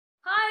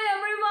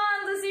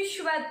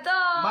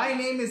Shweta. My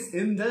name is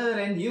Inder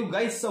and you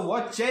guys are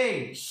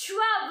watching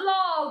Shwa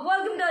Vlog.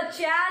 Welcome to our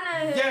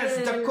channel. Yes,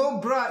 the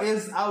Cobra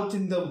is out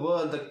in the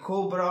world. The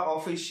Cobra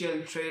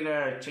official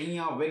trailer.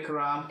 Chiyaan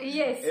Vikram.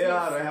 Yes.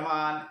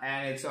 Rahman,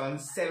 and it's on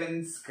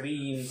 7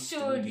 screen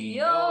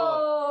Studio.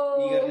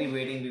 Eagerly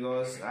waiting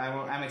because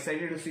I'm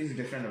excited to see his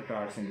different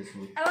avatars in this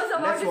movie. I was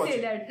about to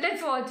say that.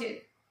 Let's watch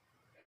it.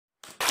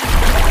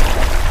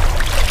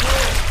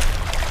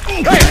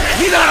 Hey,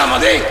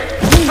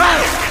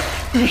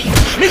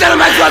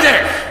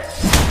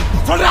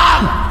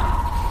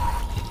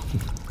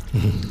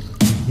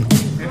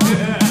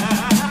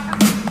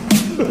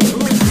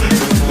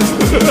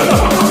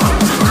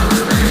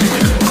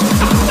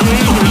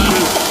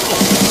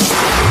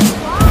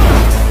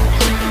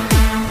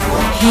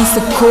 He's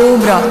a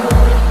Cobra.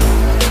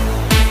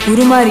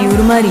 Urumari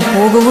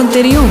போகவும்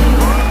தெரியும்.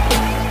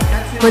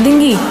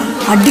 பதுங்கி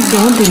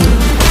அடிக்கவும் தெரியும்.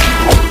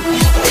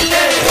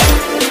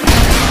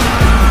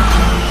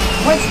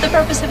 What's the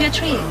purpose of your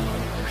tree?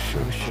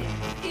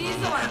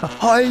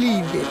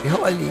 holiday.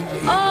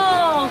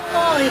 Oh,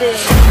 holiday.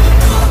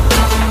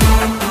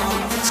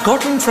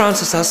 Scotland France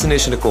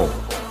assassination ko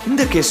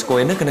இந்த கேஸ்க்கு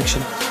என்ன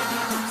connection?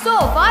 So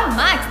far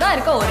Max தான்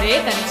இருக்க ஒரே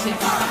connection.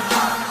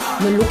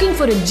 We're looking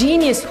for a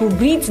genius who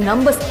breathes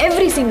numbers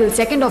every single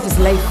second of his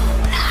life.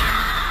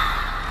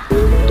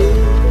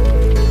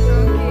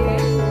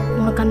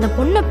 உனக்கு அந்த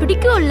பொண்ணை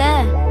பிடிக்கும்ல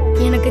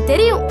எனக்கு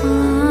தெரியும்.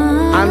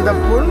 அந்த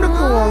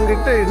பொண்ணுக்கு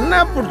உன்கிட்ட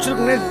என்ன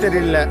பிடிச்சிருக்குன்னே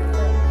தெரியல.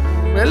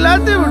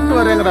 எல்லாத்தையும் விட்டு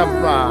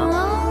வரேங்கறப்பா.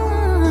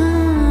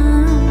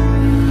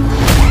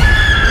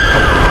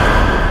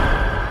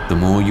 The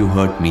more you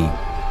hurt me,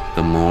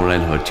 the more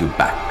I'll hurt you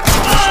back.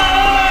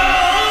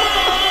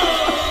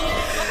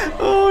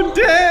 Oh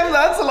damn,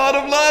 that's a lot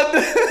of blood.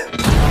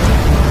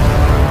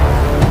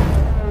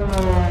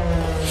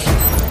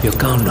 Your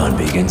countdown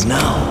begins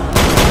now.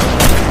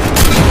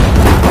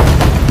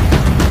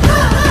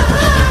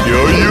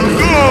 Here you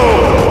go.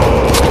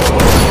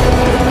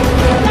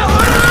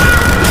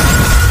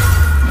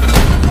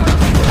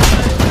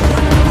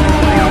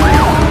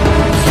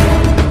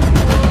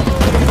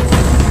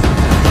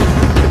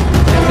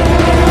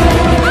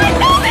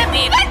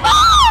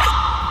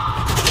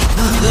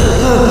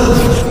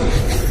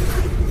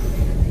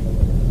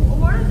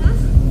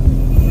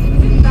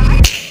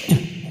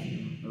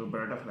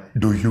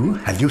 Do you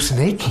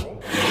hallucinate?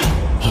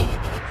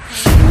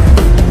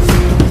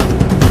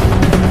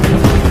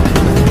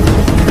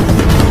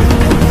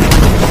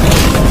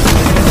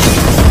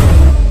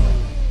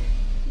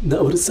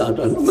 நான் ஒரு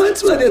சாதாரண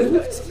மேட்ச்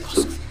விளையாடுறேன்.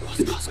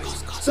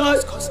 சார்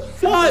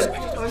நான்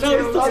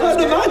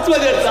சாதாரண match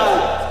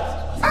விளையாடுறேன்.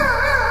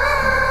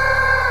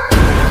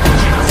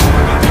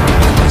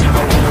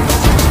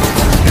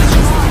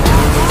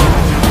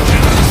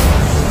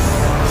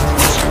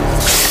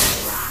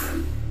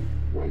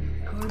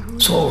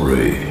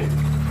 Sorry.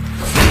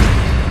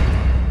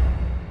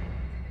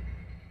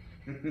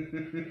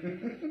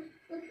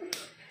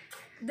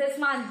 This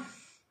man.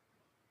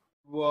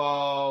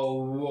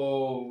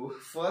 Whoa.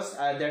 First,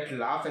 that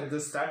laugh at the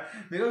start.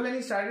 Because when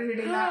he started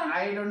hitting that,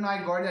 I don't know, I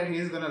got that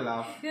he's gonna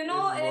laugh. You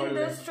know, in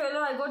this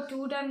trailer, I got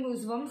 2 times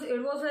goosebumps.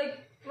 It was like,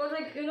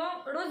 you know,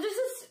 it was just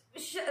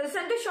a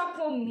center shock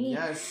for me.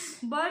 Yes.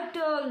 But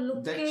look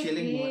That at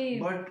chilling him. moment.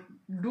 But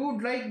dude,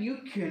 like, you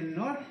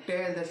cannot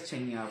tell that's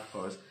Chiyaan, of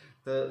course.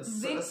 The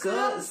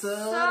sir is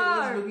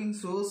looking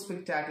so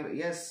spectacular.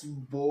 Yes,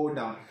 bow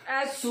down.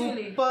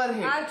 Actually.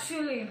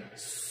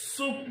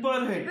 Super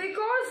hit.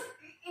 Because,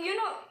 you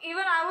know,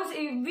 even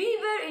we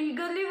were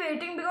eagerly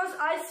waiting because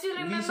I still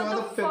remember we saw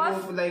the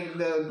first, like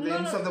the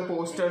glimpse of the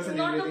posters and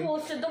not everything. the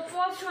poster. The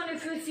first one,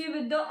 if you see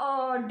with the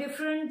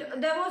different,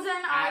 there was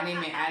an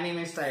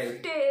anime style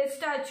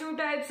statue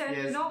types, and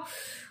yes. you know,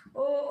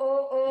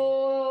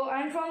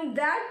 and from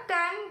that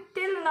time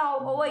till now,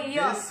 over a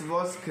year, this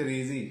was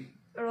crazy.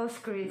 It was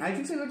crazy. I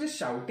think so. We were just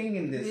shouting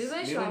in this.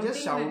 We were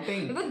just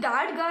shouting. Because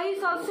that guy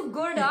is also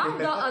good, huh?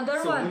 The other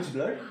so one. much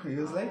blood. He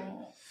was like,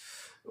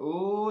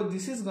 oh,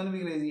 this is gonna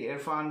be crazy.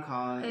 Irfan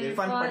Pathan is there, of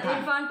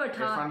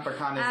course.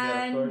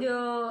 And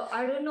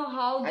I don't know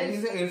how this... I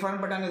think the Irfan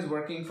Pathan is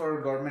working for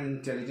government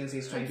intelligence.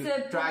 He's trying to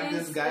track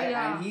this guy,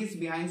 and he's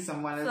behind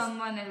someone else.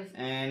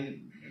 And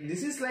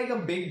this is like a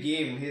big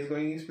game. He's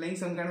playing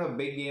some kind of a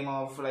big game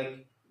of like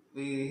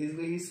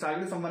he's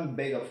targeting someone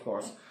big, of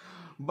course.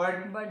 But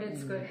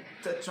it's good.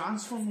 The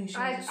transformation.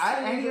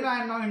 And you know,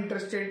 I'm not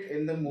interested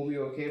in the movie,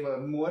 okay, but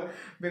more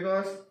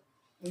because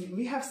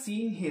we have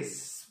seen his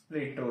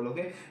split role,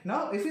 okay. Now,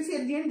 if you see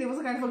at the end, there was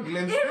a kind of a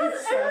glimpse. It was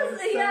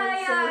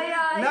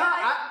Now,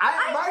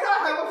 why do I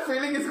have a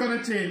feeling it's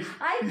gonna change?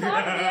 I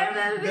thought there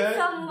will be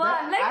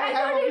someone. Like I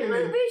thought it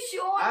will be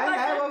shown. I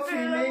have a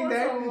feeling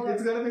that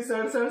it's gonna be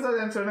sir,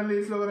 and suddenly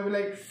it's gonna be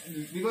like,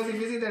 because if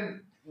you see that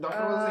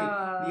doctor was like,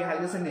 we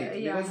hallucinate.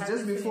 Because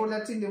just before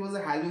that scene, there was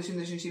a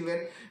hallucination scene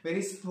where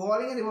he's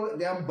falling and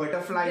there are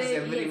butterflies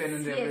everywhere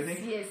and everything.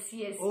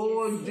 Yes.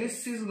 This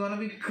is gonna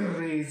be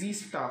crazy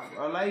stuff.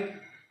 Like,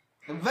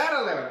 Vera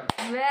level.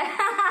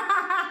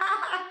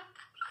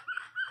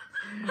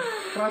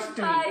 Trust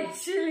me.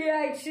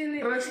 Actually.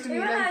 Trust me.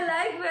 Even I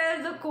like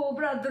where the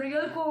Cobra, the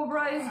real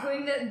Cobra is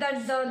going.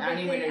 That's the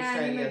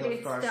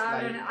animated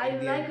style. And I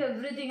like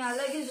everything. I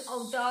like his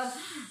avatar.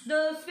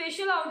 The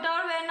special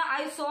avatar when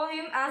I saw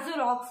him as a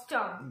rock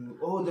star.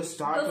 Oh, the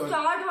start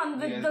one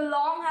with the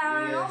long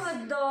hair, you know,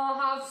 with the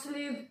half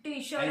sleeve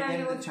t-shirt.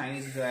 And then the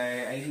Chinese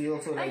guy. He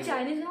also like.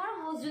 Chinese man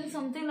was doing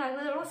something like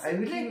that. I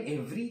would like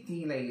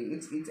everything. Like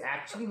it's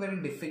actually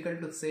very difficult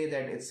to say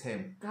that it's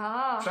him.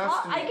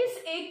 Trust me. I guess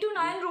 8 to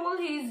 9 roles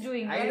he is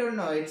doing. Right? I don't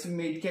know.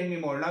 It can be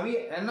more. Now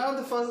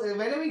the first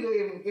whenever we go,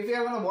 if we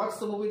are gonna watch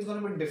the movie, it's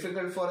gonna be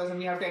difficult for us, and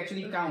we have to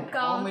actually count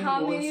how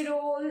many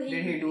roles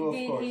did he do. Of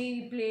course,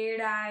 he played,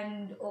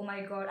 and oh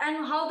my god,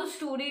 and how the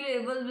story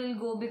level will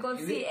go because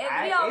see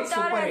every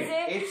avatar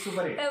has it's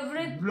super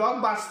hit.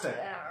 Blockbuster.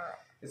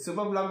 It's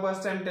super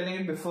blockbuster. I'm telling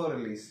you before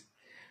release.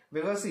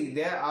 Because see,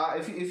 there are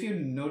if you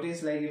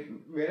notice like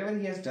wherever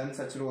he has done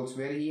such roles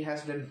where he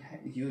has done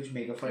huge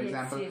makeup, for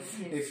example,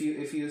 if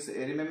you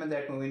remember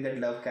that movie, that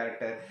love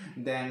character,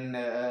 then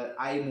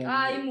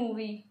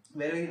iMovie,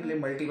 where he played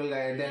multiple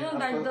guys, then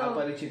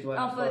Aparichit one.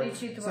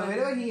 So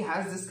wherever he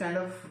has this kind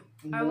of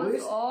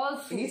movies,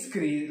 he's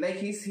crazy. Like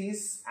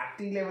his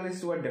acting level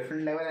is to a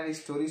different level and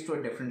his story is to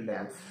a different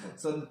level.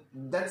 So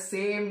that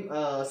same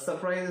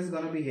surprise is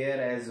gonna be here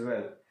as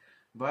well,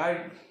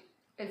 but.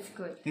 It's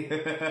good.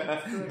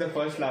 The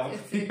first laugh.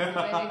 It's very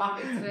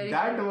good.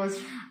 That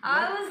was.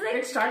 I was like.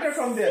 It started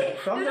from there.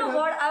 You know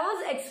what? I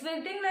was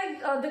expecting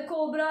like the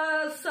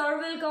Cobra sir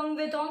will come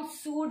with on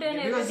suit and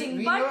everything.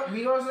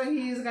 Because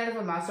he is kind of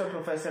a master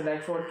professor.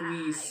 That's what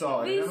we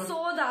saw. We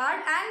saw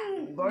that,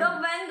 and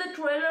when the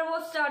trailer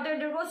was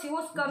started, he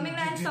was coming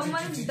and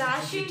someone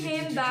dashing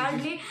him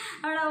badly,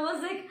 and I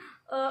was like,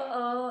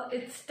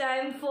 it's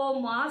time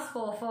for mass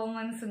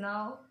performance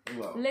now.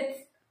 Wow. Let's.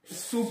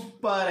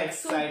 Super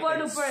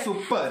excited.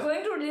 Super. It's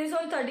going to release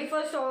on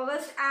 31st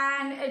August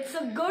and it's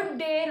a good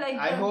day. Like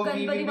I hope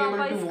we will be able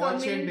to watch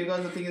coming. It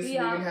because the thing is we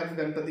will have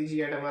Ganpati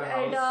ji at our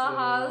house. At our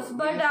house.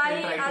 But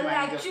I'll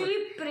actually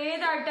pray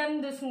that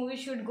this movie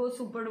should go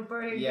super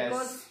duper hit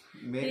because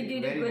he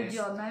did a good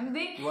job. Man.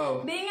 Being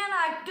an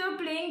actor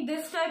playing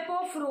this type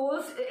of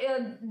roles,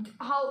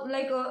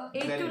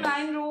 8 to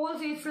 9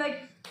 roles, it's like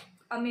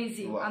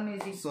amazing.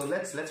 So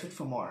let's wait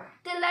for more.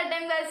 Till that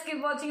time guys, keep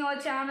watching our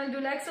channel. Do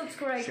like,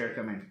 subscribe, share,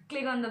 comment,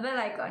 click on the bell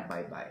icon.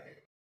 Bye.